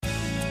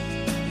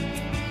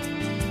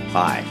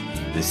Hi,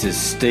 this is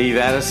Steve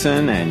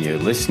Addison, and you're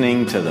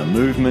listening to the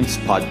Movements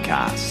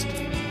Podcast,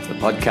 the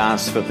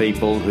podcast for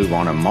people who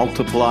want to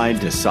multiply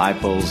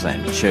disciples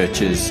and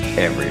churches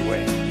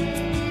everywhere.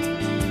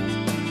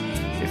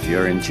 If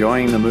you're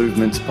enjoying the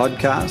Movements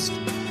Podcast,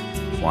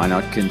 why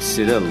not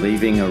consider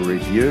leaving a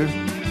review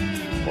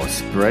or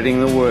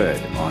spreading the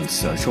word on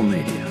social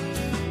media?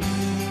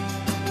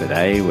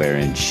 Today we're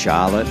in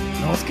Charlotte,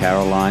 North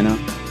Carolina.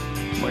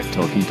 We're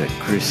talking to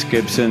Chris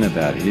Gibson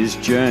about his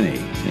journey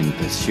in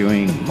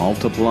pursuing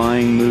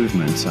multiplying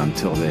movements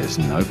until there's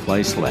no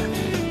place left.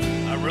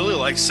 I really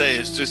like to say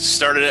it just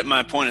started at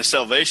my point of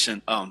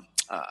salvation. I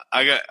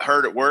got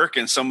hurt at work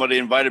and somebody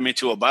invited me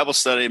to a Bible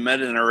study,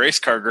 met in a race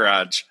car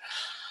garage.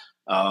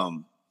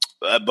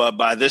 But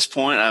by this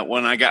point,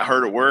 when I got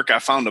hurt at work, I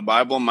found a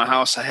Bible in my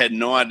house. I had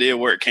no idea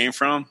where it came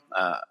from.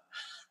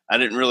 I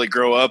didn't really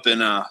grow up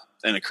in a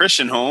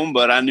Christian home,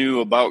 but I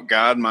knew about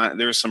God.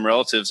 There were some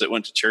relatives that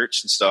went to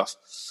church and stuff.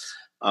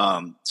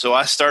 So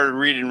I started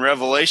reading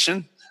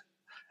Revelation,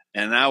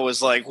 and I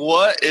was like,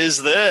 what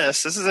is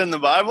this? This is in the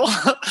Bible?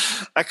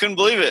 I couldn't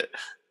believe it.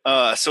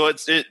 So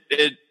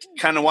it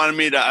kind of wanted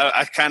me to,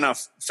 I kind of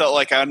felt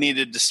like I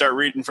needed to start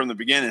reading from the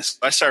beginning. So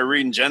I started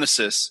reading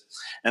Genesis,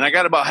 and I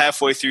got about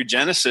halfway through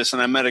Genesis,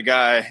 and I met a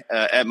guy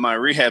at my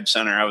rehab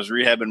center. I was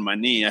rehabbing my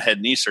knee. I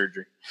had knee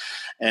surgery.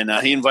 And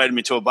he invited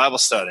me to a Bible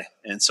study.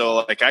 And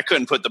so I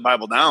couldn't put the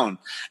Bible down.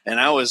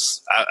 And I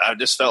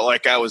just felt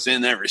like I was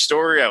in every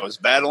story. I was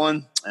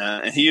battling.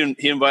 And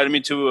he invited me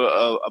to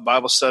a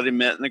Bible study,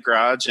 met in the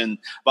garage. And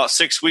about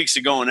 6 weeks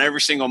ago, and every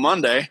single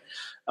Monday,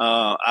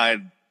 I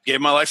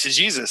gave my life to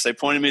Jesus. They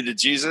pointed me to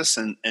Jesus.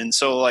 And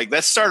so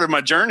that started my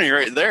journey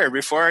right there.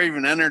 Before I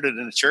even entered it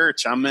in a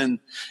church, I'm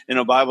in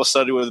a Bible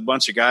study with a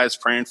bunch of guys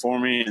praying for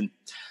me. And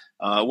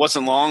it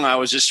wasn't long. I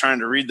was just trying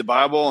to read the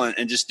Bible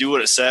and just do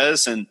what it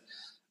says. And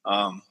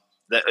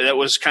that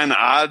was kind of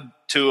odd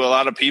to a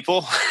lot of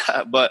people,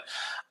 but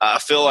I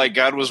feel like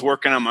God was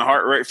working on my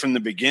heart right from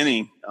the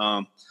beginning.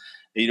 I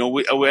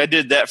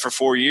did that for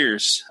 4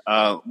 years.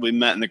 We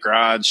met in the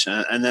garage,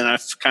 and then I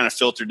kind of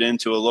filtered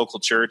into a local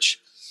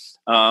church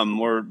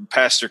where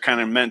pastor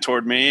kind of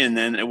mentored me. And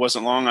then it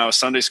wasn't long. I was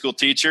Sunday school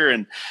teacher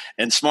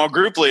and small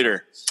group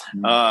leader.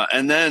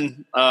 And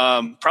then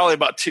probably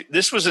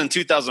this was in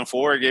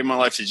 2004. I gave my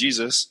life to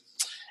Jesus.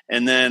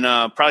 And then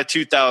probably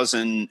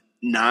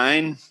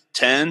 2009,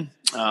 10,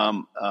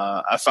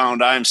 I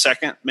found I Am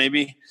Second,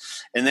 maybe.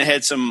 And they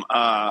had some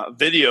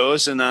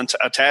videos, and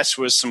attached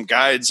was some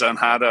guides on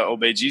how to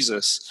obey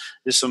Jesus.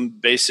 There's some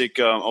basic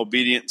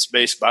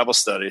obedience-based Bible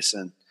studies.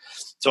 And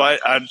so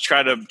I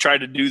tried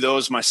to do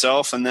those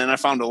myself. And then I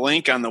found a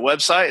link on the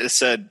website that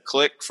said,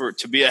 click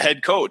to be a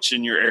head coach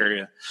in your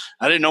area.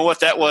 I didn't know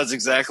what that was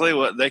exactly.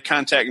 They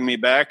contacted me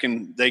back,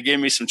 and they gave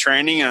me some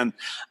training on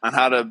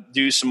how to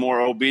do some more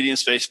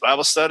obedience-based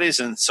Bible studies.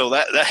 And so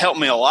that helped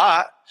me a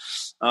lot.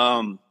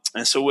 And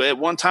so at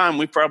one time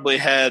we probably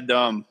had,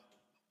 11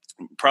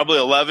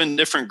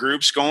 different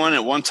groups going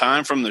at one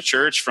time from the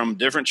church, from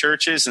different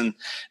churches and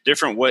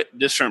different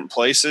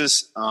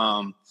places.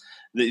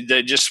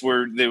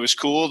 It was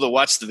cool to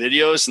watch the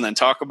videos and then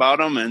talk about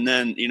them, and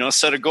then,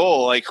 set a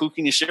goal, like who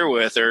can you share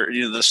with, or,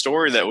 the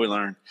story that we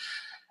learned.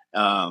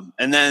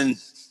 And then,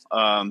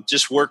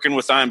 just working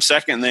with I Am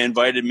Second, they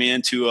invited me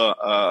into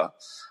the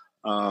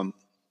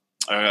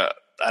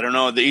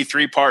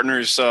E3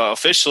 partners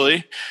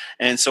officially.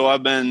 And so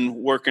I've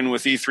been working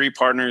with E3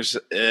 partners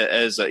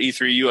as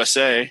E3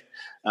 USA.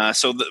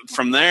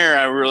 From there,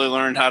 I really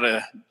learned how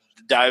to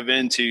dive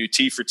into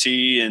T for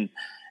T and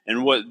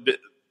what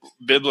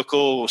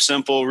biblical,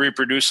 simple,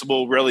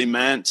 reproducible really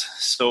meant.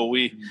 So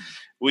we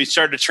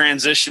started to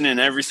transition in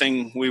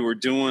everything we were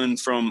doing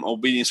from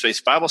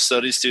obedience-based Bible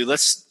studies to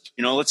let's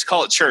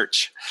call it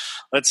church.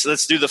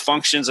 Let's do the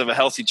functions of a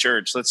healthy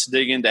church. Let's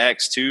dig into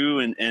Acts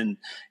 2 and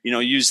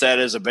use that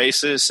as a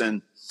basis.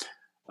 And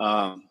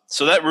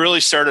so that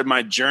really started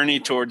my journey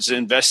towards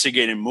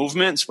investigating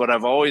movements. But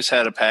I've always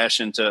had a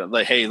passion to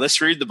hey,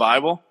 let's read the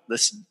Bible.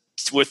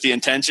 With the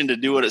intention to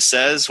do what it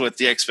says, with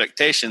the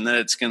expectation that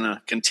it's going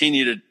to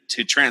continue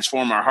to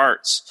transform our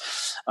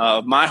hearts,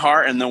 my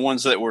heart and the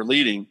ones that we're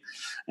leading.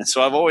 And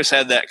so I've always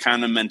had that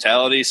kind of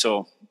mentality.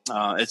 So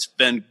it's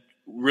been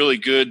really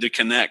good to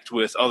connect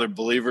with other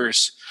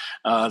believers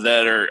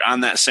that are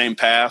on that same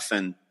path.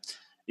 And,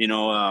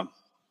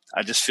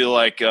 I just feel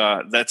like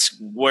that's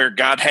where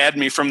God had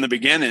me from the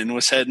beginning,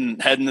 was heading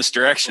this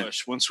direction.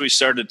 Once we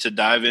started to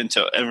dive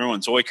into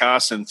everyone's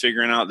oikos and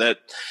figuring out that,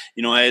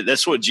 hey,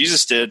 that's what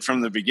Jesus did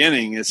from the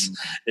beginning,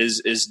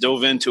 is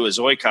dove into his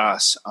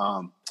oikos.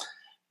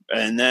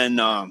 And then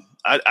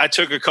I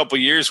took a couple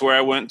years where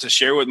I went to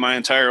share with my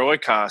entire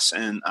oikos,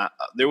 and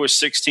there was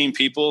 16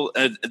 people.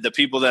 The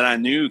people that I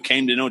knew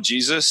came to know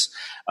Jesus.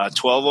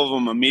 12 of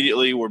them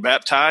immediately were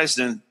baptized,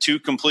 and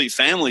 2 complete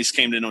families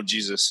came to know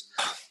Jesus.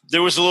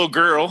 there was a little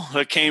girl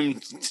that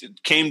came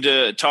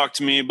to talk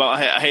to me about,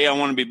 hey, I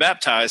want to be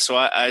baptized. So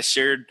I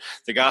shared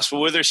the gospel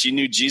with her. She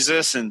knew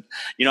Jesus, and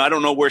I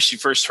don't know where she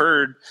first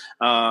heard,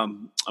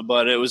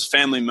 but it was a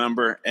family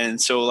member, and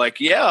so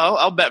yeah,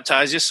 I'll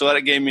baptize you. So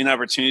that gave me an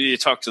opportunity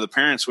to talk to the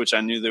parents, which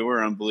I knew they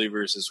were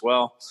unbelievers as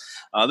well.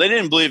 They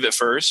didn't believe at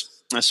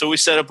first, so we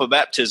set up a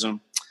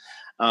baptism,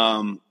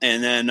 and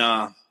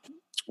then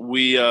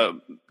we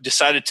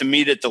decided to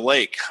meet at the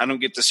lake. I don't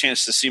get the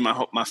chance to see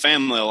my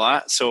family a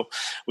lot, so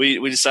we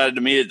decided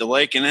to meet at the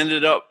lake and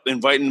ended up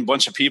inviting a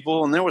bunch of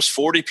people. And there was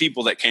 40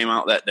 people that came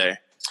out that day.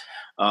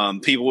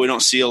 People we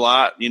don't see a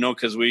lot,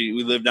 because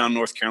we live down in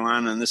North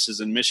Carolina and this is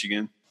in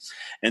Michigan.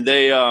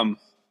 And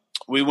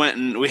we went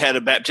and we had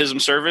a baptism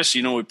service.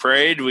 We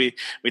prayed. We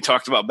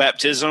talked about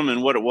baptism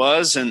and what it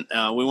was, and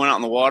we went out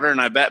in the water and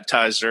I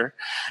baptized her.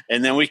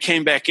 And then we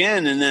came back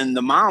in, and then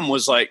the mom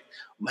was like,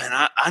 man,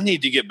 I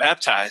need to get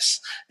baptized.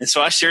 And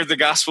so I shared the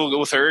gospel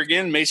with her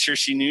again, made sure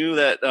she knew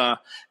that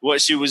what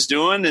she was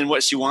doing and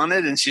what she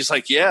wanted. And she's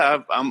like, yeah,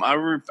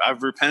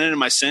 I've repented of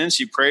my sins.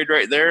 She prayed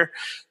right there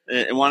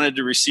and wanted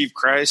to receive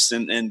Christ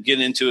and get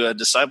into a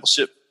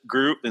discipleship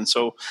group. And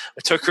so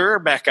I took her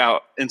back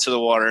out into the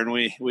water and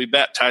we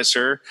baptized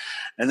her.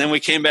 And then we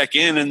came back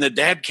in and the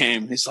dad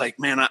came. He's like,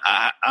 man,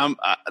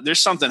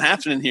 there's something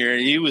happening here.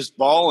 And he was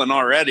bawling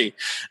already.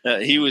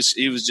 He was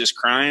just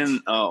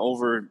crying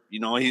over,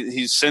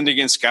 he sinned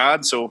against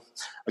God. So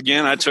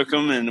again, I took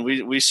him and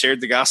we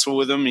shared the gospel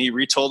with him. He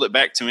retold it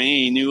back to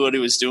me. He knew what he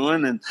was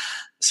doing. And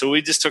so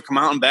we just took him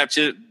out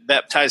and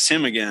baptized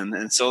him again.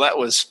 And so that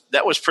was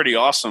pretty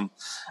awesome.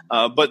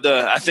 But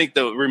I think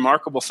the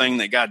remarkable thing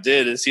that God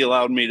did is he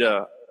allowed me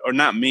to, or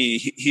not me,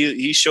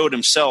 he showed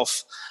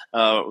himself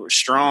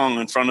strong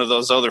in front of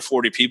those other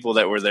 40 people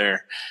that were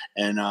there.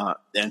 And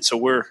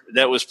so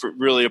that was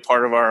really a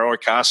part of our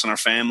oikos and our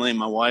family,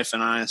 my wife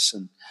and I.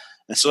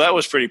 And so that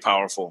was pretty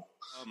powerful.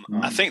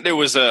 I think there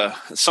was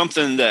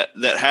something that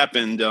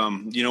happened.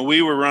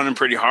 We were running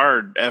pretty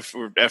hard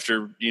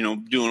after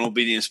doing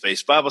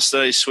obedience-based Bible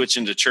studies,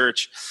 switching to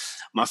church.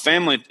 My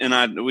family and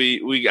I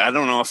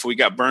don't know if we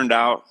got burned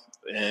out.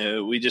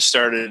 We just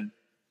started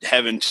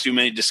having too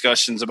many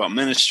discussions about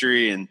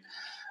ministry, and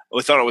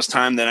we thought it was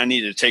time that I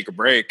needed to take a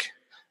break.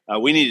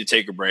 We needed to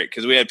take a break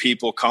because we had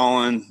people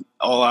calling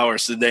all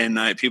hours of the day and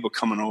night, people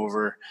coming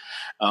over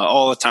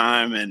all the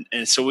time,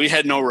 and so we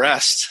had no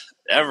rest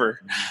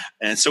ever.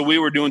 And so we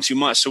were doing too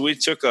much. So we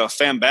took a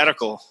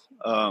fambatical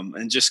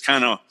and just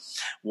kind of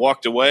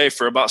walked away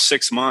for about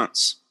 6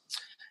 months.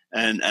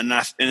 And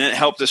it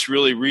helped us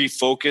really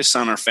refocus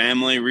on our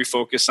family,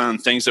 refocus on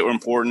things that were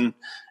important.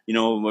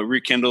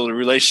 Rekindle the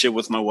relationship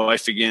with my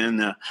wife again,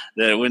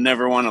 that we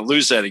never want to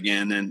lose that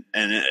again. And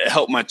it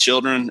helped my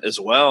children as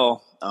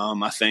well.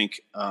 I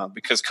think,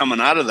 because coming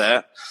out of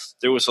that,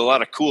 there was a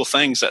lot of cool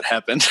things that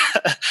happened.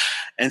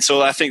 And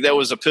so I think that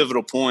was a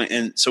pivotal point.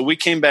 And so we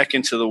came back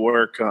into the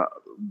work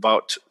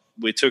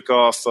we took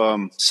off,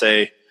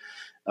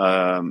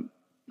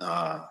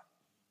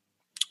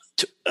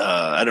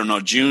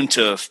 June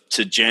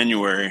to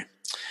January.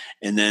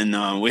 And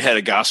then we had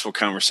a gospel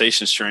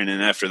conversations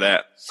training after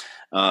that.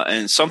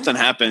 And something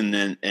happened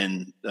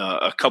and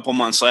a couple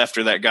months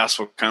after that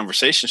gospel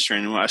conversations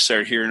training, I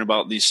started hearing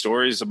about these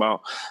stories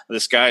about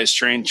this guy has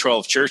trained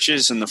 12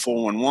 churches in the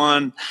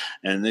 411,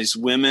 and these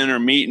women are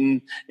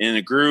meeting in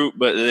a group,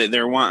 but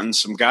they're wanting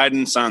some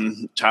guidance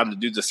on how to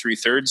do the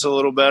 3/3 a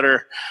little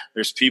better.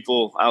 There's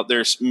people out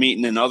there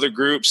meeting in other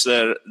groups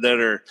they're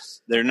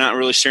not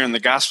really sharing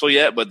the gospel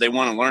yet, but they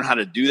want to learn how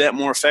to do that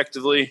more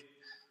effectively.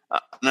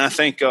 And I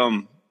think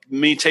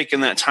me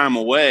taking that time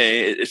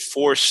away, it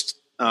forced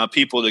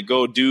people to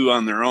go do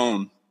on their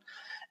own.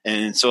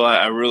 And so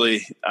I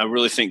really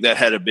think that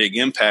had a big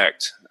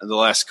impact the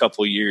last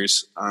couple of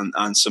years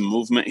on some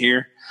movement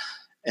here,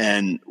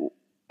 and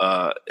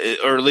or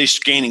at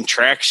least gaining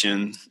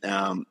traction.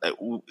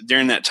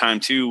 During that time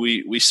too,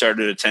 we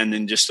started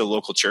attending just a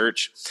local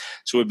church.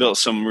 So we built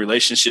some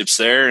relationships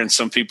there, and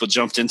some people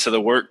jumped into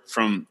the work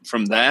from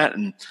that.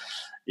 And,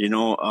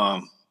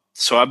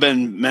 so I've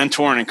been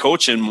mentoring and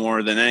coaching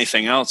more than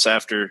anything else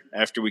after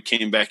we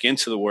came back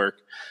into the work.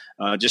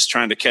 Just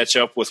trying to catch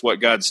up with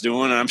what God's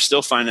doing. And I'm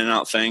still finding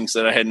out things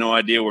that I had no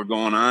idea were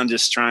going on,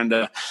 just trying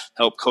to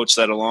help coach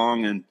that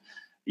along. And,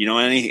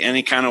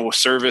 any kind of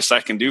service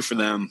I can do for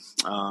them,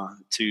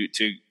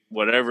 to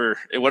whatever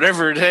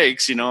it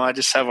takes, I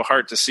just have a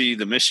heart to see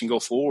the mission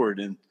go forward.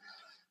 And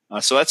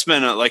so that's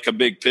been a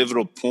big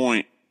pivotal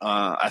point.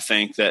 I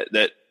think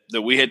that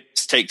we had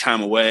to take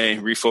time away,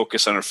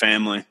 refocus on our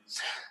family.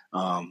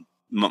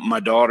 My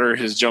daughter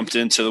has jumped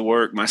into the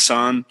work. My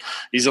son,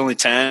 he's only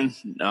 10.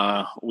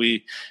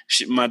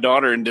 My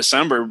daughter in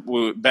December,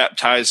 we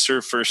baptized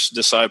her first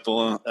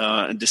disciple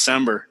in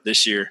December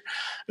this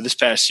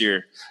past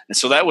year. And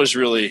so that was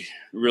really,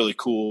 really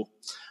cool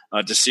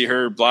to see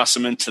her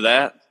blossom into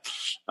that.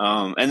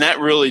 And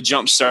that really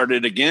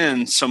jump-started,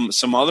 again,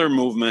 some other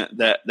movement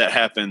that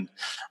happened.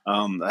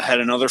 I had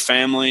another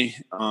family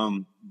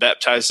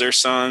baptize their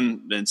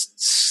son,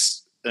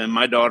 and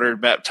my daughter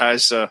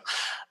baptized a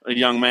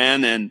young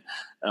man, and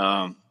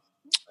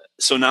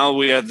so now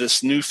we have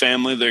this new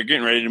family. They're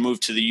getting ready to move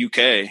to the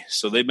UK.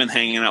 So they've been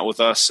hanging out with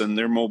us, and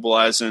they're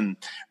mobilizing,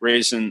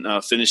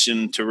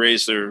 finishing to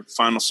raise their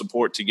final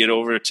support to get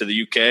over to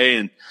the UK,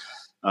 and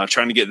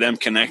trying to get them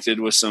connected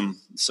with some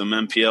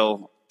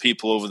MPL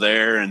people over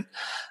there. And,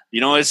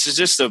 it's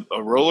just a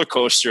roller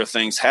coaster of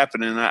things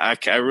happening.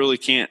 I really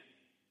can't,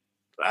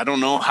 I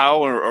don't know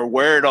how or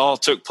where it all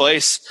took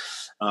place.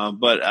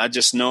 But I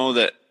just know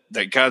that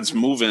God's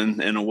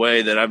moving in a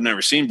way that I've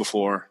never seen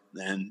before,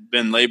 and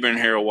been laboring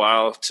here a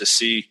while to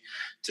see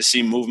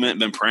movement,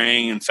 been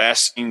praying and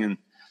fasting. And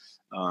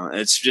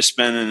it's just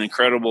been an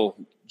incredible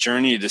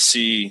journey to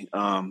see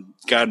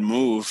God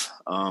move.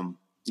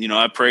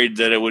 I prayed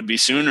that it would be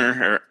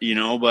sooner,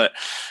 but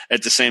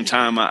at the same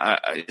time,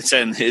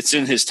 it's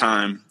in His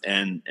time,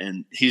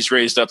 and He's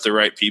raised up the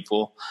right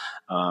people.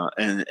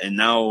 And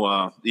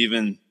now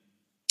even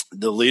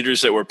the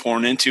leaders that we're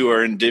pouring into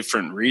are in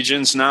different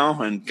regions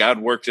now, and God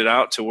worked it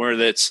out to where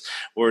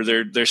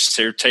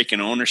they're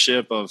taking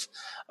ownership of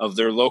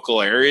their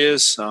local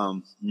areas,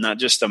 not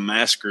just a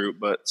mass group,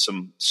 but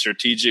some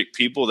strategic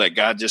people that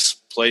God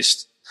just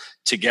placed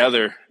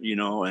together,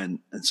 and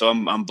so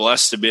I'm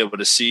blessed to be able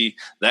to see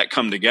that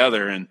come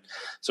together. And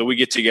so we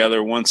get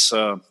together once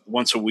a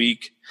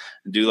week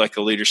and do like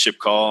a leadership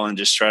call and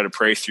just try to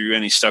pray through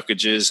any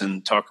stuckages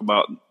and talk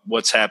about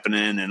what's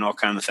happening and all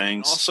kinds of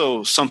things.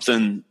 Also,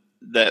 something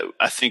that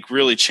I think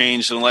really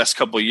changed in the last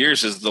couple of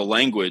years is the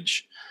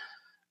language.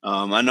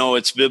 I know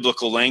it's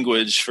biblical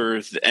language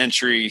for the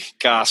entry,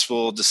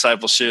 gospel,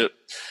 discipleship,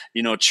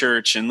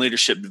 church and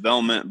leadership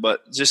development,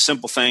 but just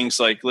simple things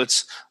like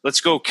let's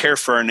go care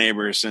for our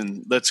neighbors,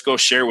 and let's go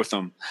share with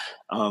them.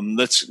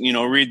 Let's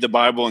read the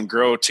Bible and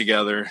grow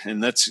together,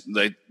 and let's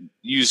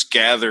use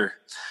gather,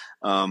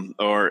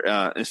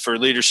 or for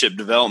leadership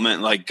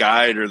development like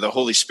guide or the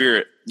Holy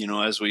Spirit.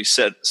 As we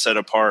set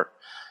apart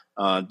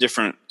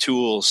different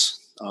tools,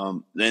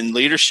 in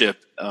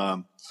leadership,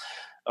 and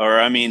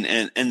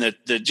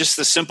just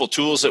the simple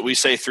tools that we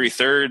say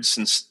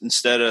 3/3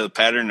 instead of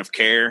pattern of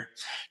care,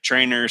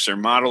 trainers or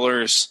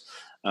modelers.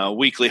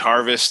 Weekly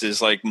harvest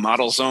is like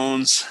model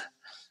zones.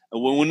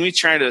 When we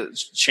try to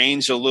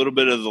change a little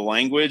bit of the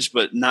language,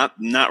 but not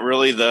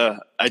really the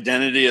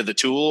identity of the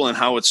tool and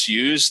how it's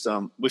used,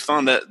 we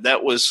found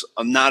that was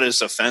not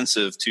as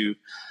offensive to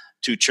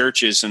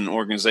churches and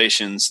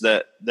organizations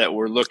that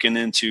were looking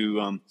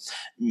into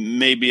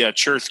maybe a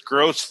church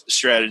growth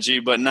strategy,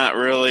 but not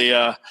really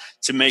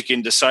to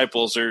making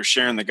disciples or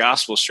sharing the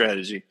gospel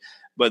strategy.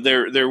 But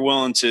they're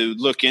willing to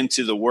look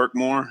into the work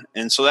more.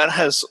 And so that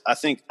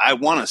I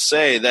want to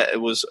say that it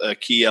was a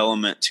key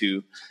element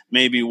to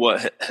maybe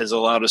what has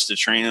allowed us to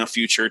train a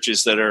few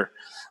churches that are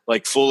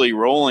like fully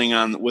rolling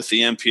on with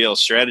the MPL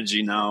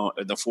strategy now,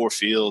 the 4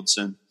 fields.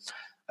 And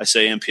I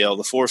say MPL,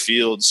 the 4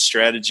 fields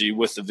strategy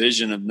with the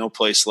vision of no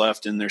place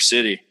left in their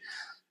city.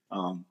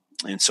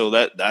 And so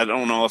that, I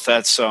don't know if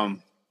that's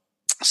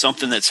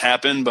something that's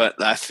happened,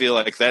 but I feel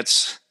like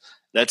that's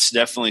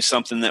definitely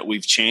something that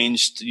we've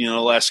changed, the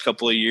last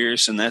couple of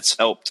years. And that's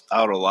helped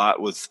out a lot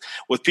with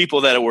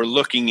people that were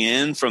looking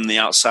in from the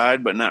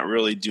outside, but not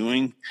really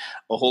doing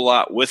a whole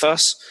lot with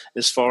us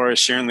as far as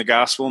sharing the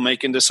gospel,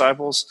 making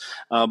disciples.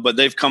 But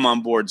they've come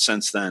on board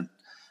since then.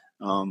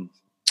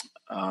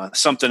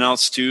 Something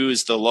else too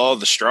is the law of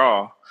the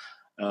straw.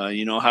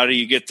 How do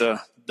you get the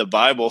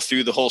Bible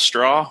through the whole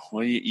straw?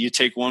 Well, you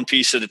take one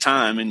piece at a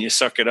time and you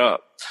suck it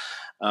up.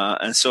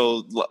 And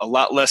so a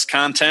lot less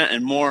content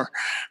and more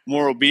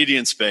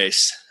obedience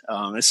based.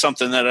 It's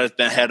something that I've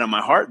had on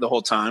my heart the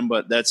whole time,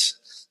 but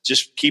that's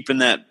just keeping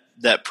that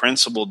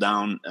principle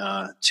down,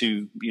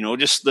 to,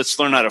 just let's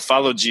learn how to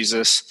follow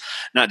Jesus,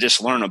 not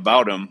just learn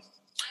about him.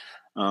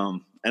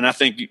 And I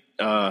think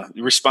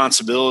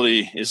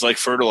responsibility is like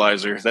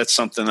fertilizer. That's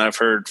something I've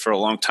heard for a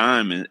long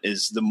time,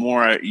 is the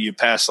more you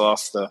pass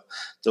off the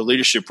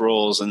leadership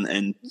roles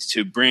and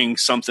to bring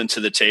something to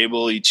the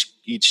table each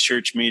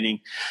church meeting,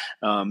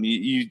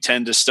 you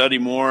tend to study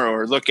more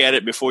or look at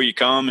it before you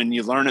come, and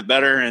you learn it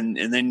better, and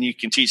then you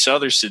can teach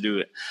others to do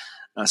it.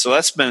 So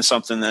that's been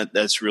something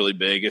that's really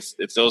big.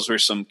 If those were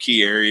some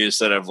key areas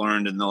that I've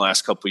learned in the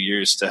last couple of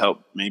years to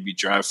help maybe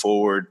drive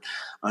forward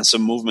on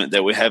some movement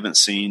that we haven't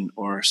seen,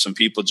 or some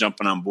people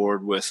jumping on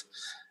board with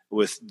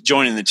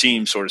joining the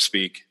team, so to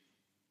speak.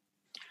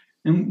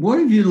 And what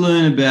have you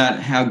learned about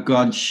how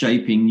God's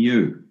shaping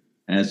you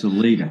as a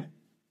leader?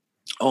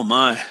 Oh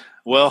my!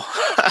 Well,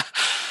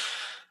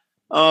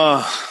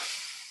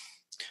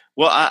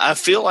 I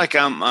feel like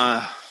haven't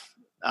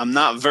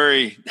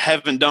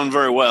done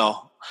very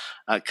well,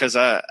 because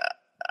I've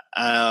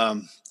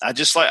been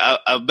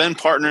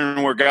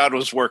partnering where God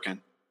was working.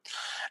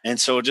 And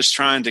so just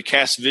trying to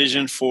cast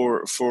vision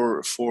for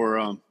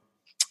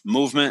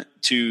movement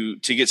to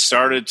get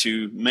started,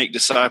 to make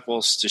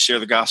disciples, to share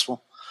the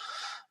gospel,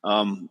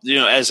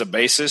 as a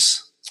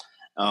basis.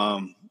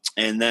 And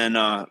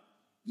then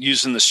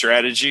using the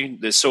strategy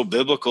that's so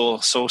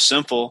biblical, so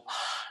simple.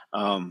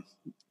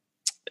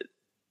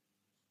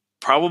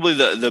 Probably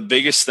the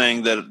biggest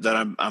thing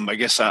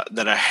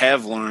that I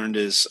have learned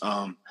is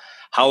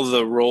how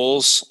the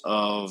roles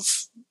of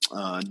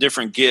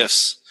different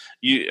gifts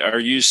are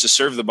used to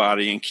serve the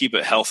body and keep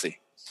it healthy.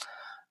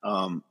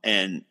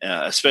 And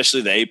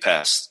especially the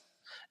APES,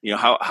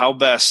 how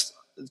best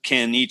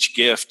can each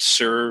gift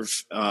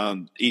serve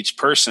each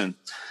person?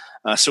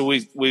 So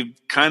we've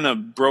kind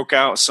of broke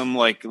out some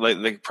like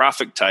the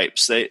prophet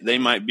types. They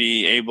might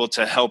be able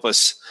to help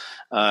us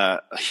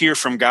hear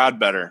from God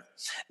better.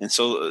 And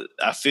so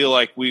I feel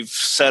like we've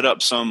set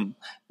up some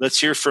Let's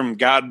Hear from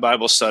God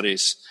Bible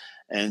studies.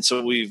 And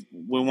so we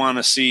want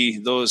to see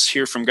those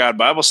Hear from God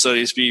Bible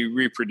studies be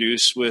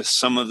reproduced with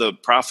some of the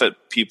prophet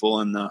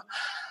people in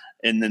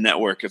the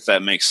network, if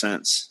that makes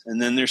sense.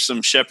 And then there's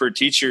some shepherd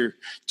teacher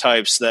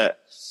types that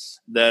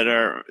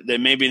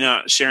maybe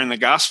not sharing the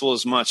gospel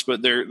as much,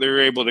 but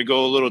they're able to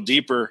go a little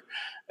deeper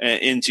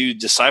into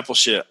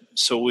discipleship.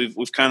 So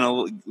we've kind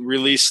of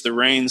released the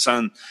reins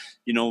on,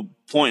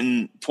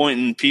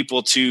 pointing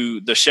people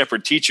to the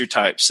shepherd teacher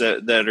types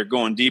that are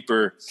going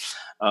deeper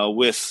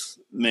with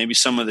maybe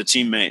some of the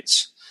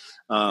teammates.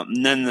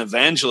 And then the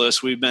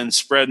evangelists, we've been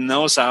spreading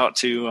those out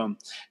to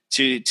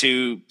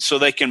so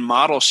they can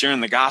model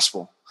sharing the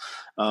gospel.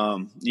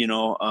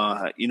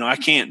 I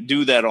can't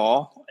do that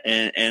all,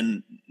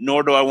 and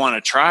nor do I want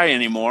to try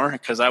anymore,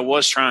 because I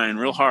was trying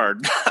real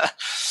hard.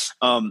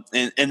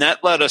 And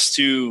that led us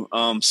to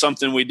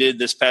something we did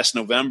this past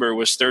November,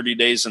 was 30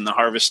 days in the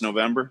Harvest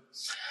November.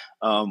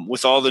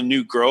 With all the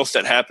new growth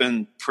that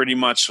happened pretty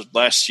much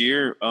last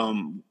year,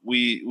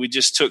 we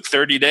just took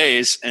 30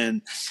 days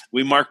and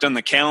we marked on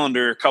the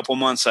calendar a couple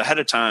months ahead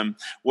of time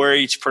where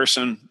each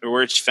person or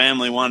where each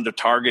family wanted to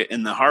target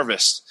in the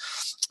harvest.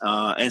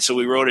 And so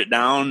we wrote it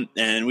down,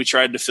 and we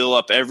tried to fill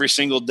up every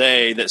single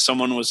day that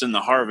someone was in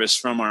the harvest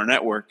from our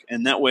network.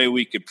 And that way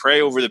we could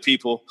pray over the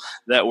people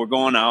that were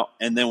going out,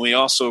 and then we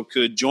also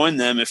could join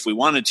them if we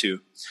wanted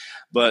to.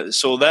 But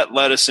so that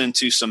led us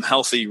into some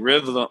healthy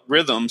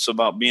rhythms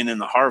about being in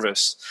the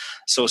harvest.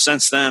 So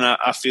since then,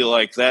 I feel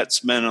like that's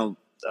been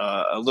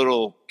a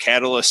little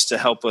catalyst to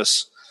help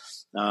us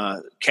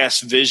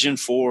cast vision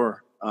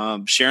for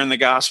sharing the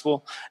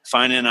gospel,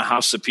 finding a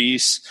house of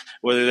peace,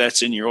 whether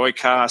that's in your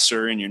oikos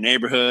or in your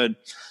neighborhood.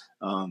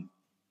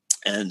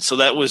 And so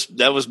that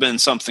was been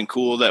something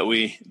cool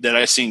that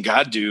I seen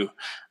God do.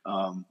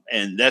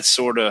 And that's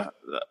sort of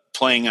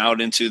playing out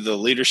into the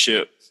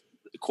leadership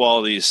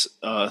qualities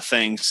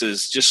things,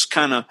 is just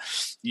kind of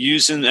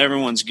using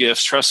everyone's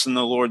gifts, trusting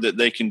the Lord that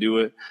they can do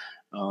it,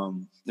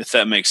 if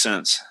that makes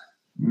sense.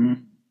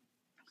 Mm.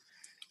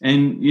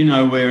 And,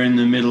 we're in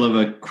the middle of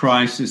a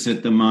crisis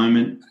at the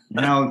moment.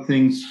 How have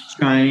things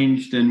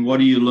changed, and what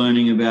are you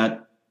learning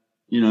about,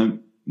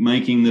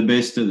 making the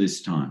best of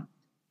this time?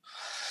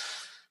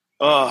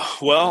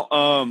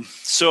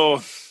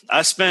 So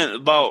I spent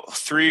about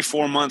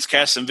 3-4 months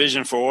casting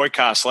vision for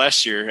Oikos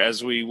last year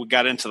as we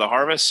got into the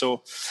harvest.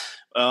 So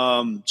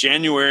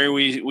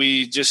January,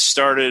 we just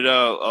started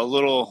a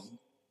little,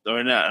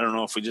 or not, I don't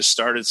know if we just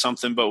started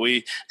something, but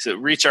we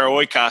reach our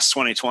Oikos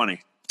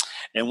 2020.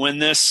 And when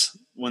this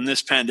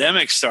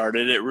pandemic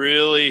started, it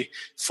really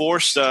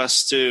forced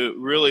us to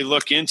really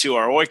look into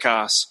our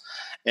oikos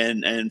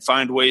and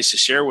find ways to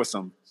share with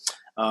them.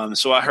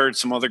 So I heard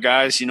some other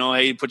guys,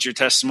 hey, put your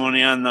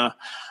testimony on the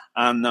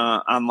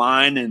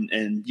online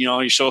and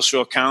your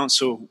social accounts.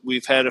 So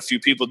we've had a few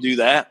people do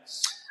that.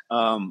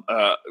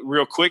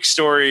 Real quick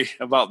story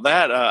about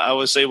that. I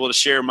was able to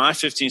share my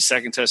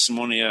 15-second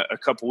testimony a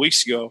couple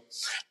weeks ago,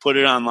 put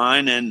it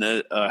online, and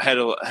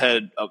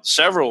had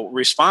several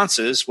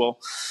responses. Well,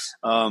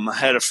 I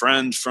had a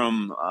friend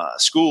from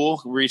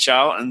school reach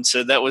out and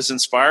said that was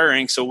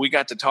inspiring. So we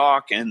got to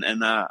talk, and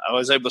I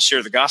was able to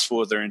share the gospel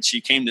with her, and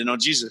she came to know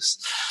Jesus.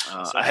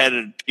 I had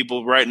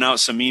people writing out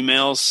some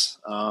emails,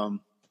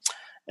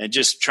 and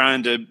just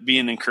trying to be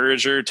an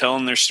encourager,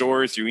 telling their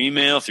story through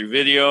email, through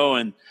video,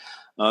 and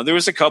there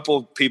was a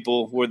couple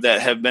people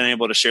that have been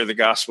able to share the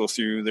gospel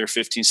through their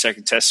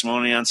 15-second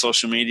testimony on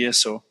social media.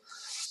 So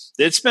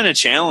it's been a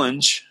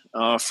challenge,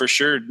 for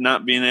sure,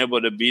 not being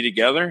able to be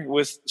together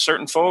with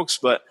certain folks,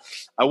 but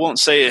I won't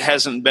say it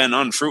hasn't been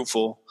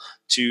unfruitful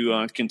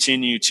to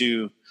continue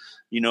to,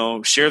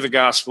 share the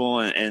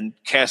gospel and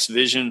cast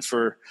vision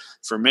for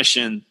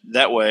mission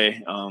that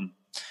way.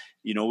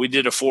 We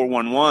did a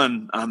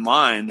 411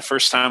 online, the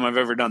first time I've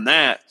ever done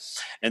that.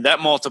 And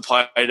that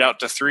multiplied out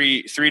to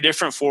three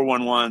different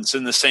 411s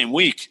in the same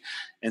week.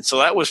 And so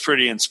that was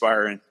pretty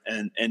inspiring.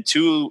 And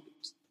two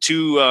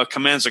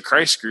Commands of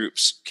Christ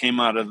groups came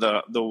out of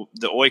the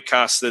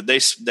oikos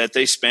that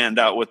they spanned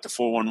out with the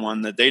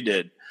 411 that they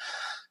did.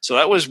 So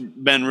that was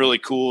been really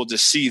cool to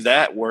see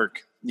that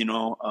work.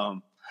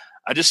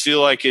 I just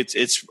feel like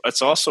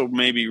it's also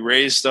maybe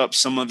raised up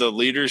some of the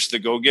leaders, the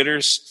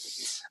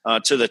go-getters,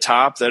 to the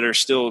top that are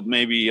still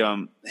maybe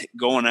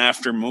going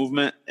after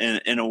movement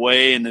in a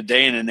way in the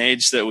day and an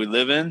age that we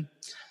live in.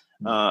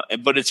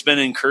 But it's been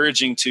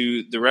encouraging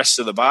to the rest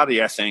of the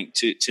body, I think,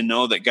 to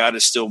know that God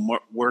is still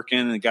working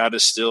and God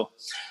is still,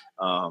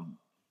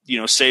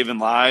 saving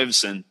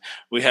lives. And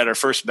we had our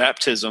first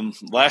baptism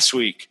last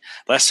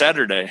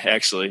Saturday,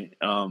 actually.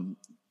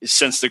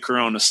 since the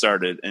corona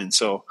started. And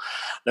so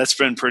that's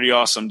been pretty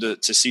awesome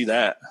to see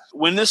that.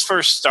 When this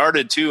first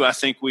started too, I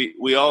think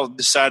we all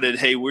decided,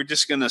 hey, we're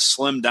just going to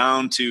slim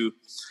down to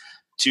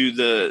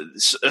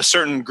a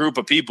certain group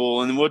of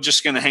people, and we're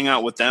just going to hang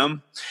out with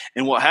them.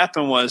 And what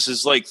happened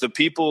is like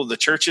the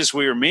churches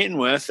we were meeting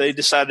with, they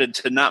decided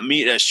to not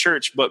meet as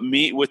church, but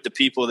meet with the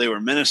people they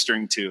were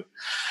ministering to.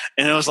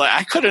 And it was like,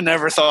 I could have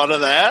never thought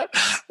of that.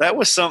 That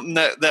was something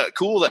that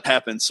cool that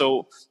happened.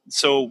 So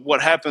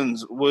what happened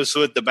was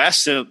with the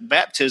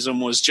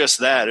baptism was just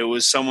that. It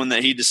was someone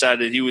that he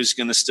decided he was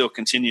going to still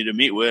continue to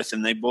meet with,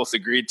 and they both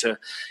agreed to,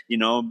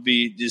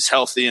 be as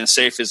healthy and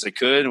safe as they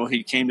could. Well,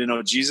 he came to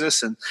know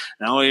Jesus, and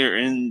now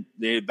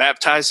they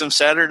baptized him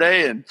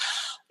Saturday, and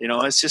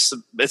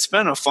it's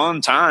been a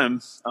fun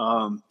time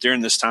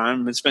during this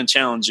time. It's been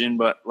challenging,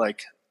 but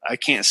like I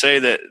can't say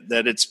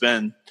that it's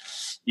been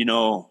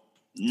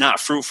not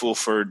fruitful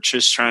for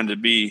just trying to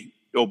be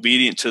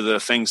obedient to the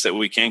things that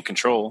we can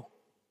control.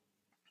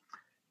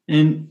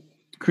 And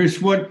Chris,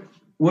 what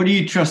are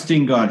you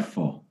trusting God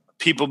for?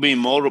 People being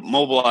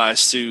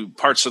mobilized to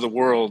parts of the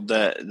world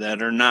that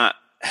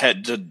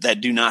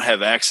do not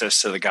have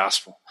access to the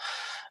gospel.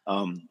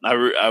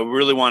 I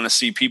really want to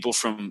see people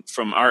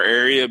from our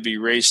area be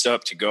raised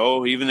up to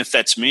go. Even if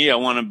that's me, I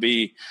want to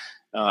be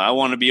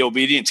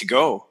obedient to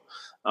go.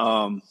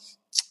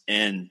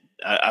 And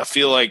I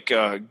feel like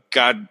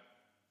God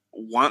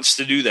wants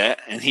to do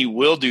that, and He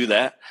will do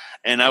that.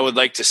 And I would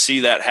like to see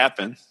that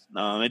happen.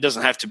 It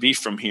doesn't have to be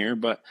from here,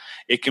 but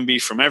it can be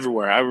from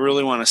everywhere. I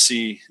really want to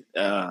see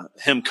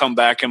Him come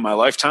back in my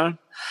lifetime.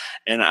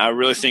 And I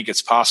really think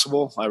it's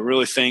possible. I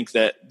really think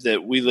that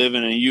we live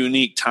in a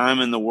unique time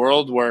in the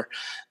world where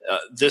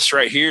this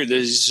right here,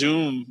 the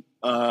Zoom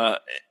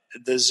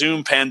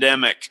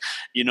pandemic,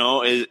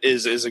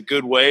 is a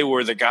good way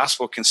where the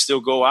gospel can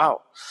still go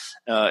out.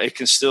 It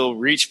can still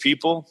reach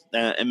people,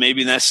 and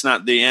maybe that's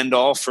not the end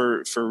all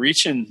for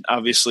reaching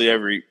obviously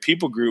every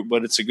people group,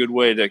 but it's a good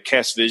way to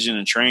cast vision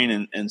and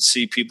train and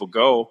see people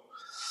go.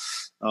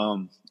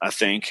 I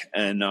think,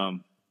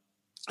 and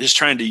just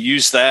trying to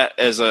use that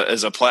as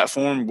a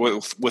platform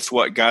with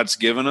what God's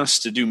given us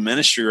to do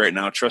ministry right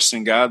now,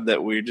 trusting God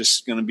that we're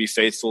just going to be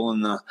faithful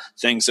in the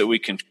things that we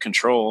can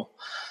control.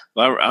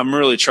 But I'm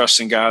really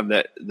trusting God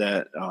that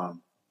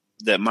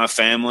my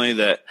family,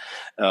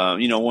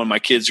 when my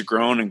kids are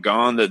grown and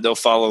gone, that they'll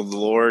follow the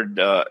Lord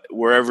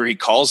wherever He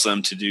calls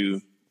them to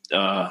do,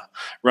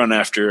 run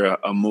after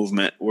a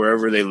movement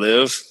wherever they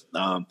live.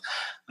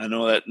 I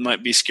know that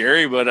might be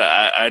scary, but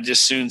I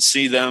just soon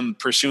see them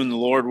pursuing the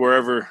Lord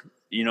wherever,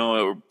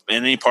 in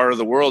any part of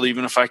the world,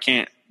 even if I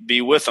can't be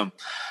with them.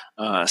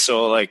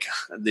 So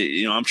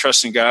I'm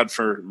trusting God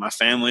for my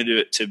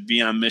family to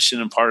be on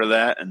mission and part of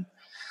that. And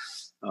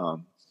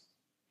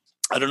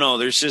I don't know,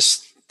 there's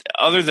just,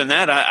 other than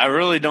that, I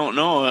really don't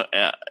know,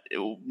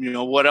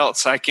 what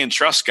else I can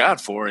trust God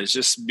for. Is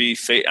just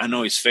I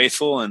know He's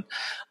faithful, and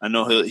I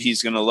know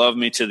He's going to love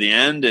me to the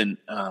end, and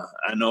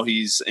I know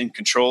He's in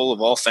control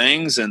of all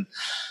things. And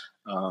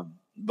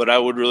but I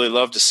would really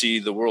love to see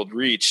the world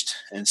reached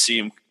and see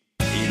Him,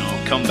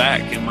 come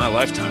back in my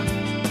lifetime.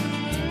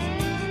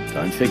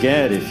 Don't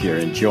forget, if you're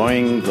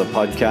enjoying the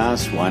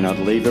podcast, why not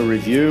leave a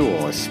review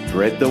or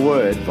spread the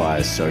word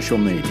via social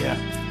media?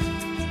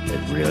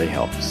 It really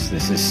helps.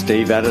 This is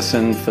Steve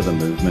Addison for the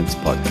Movements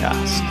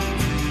Podcast.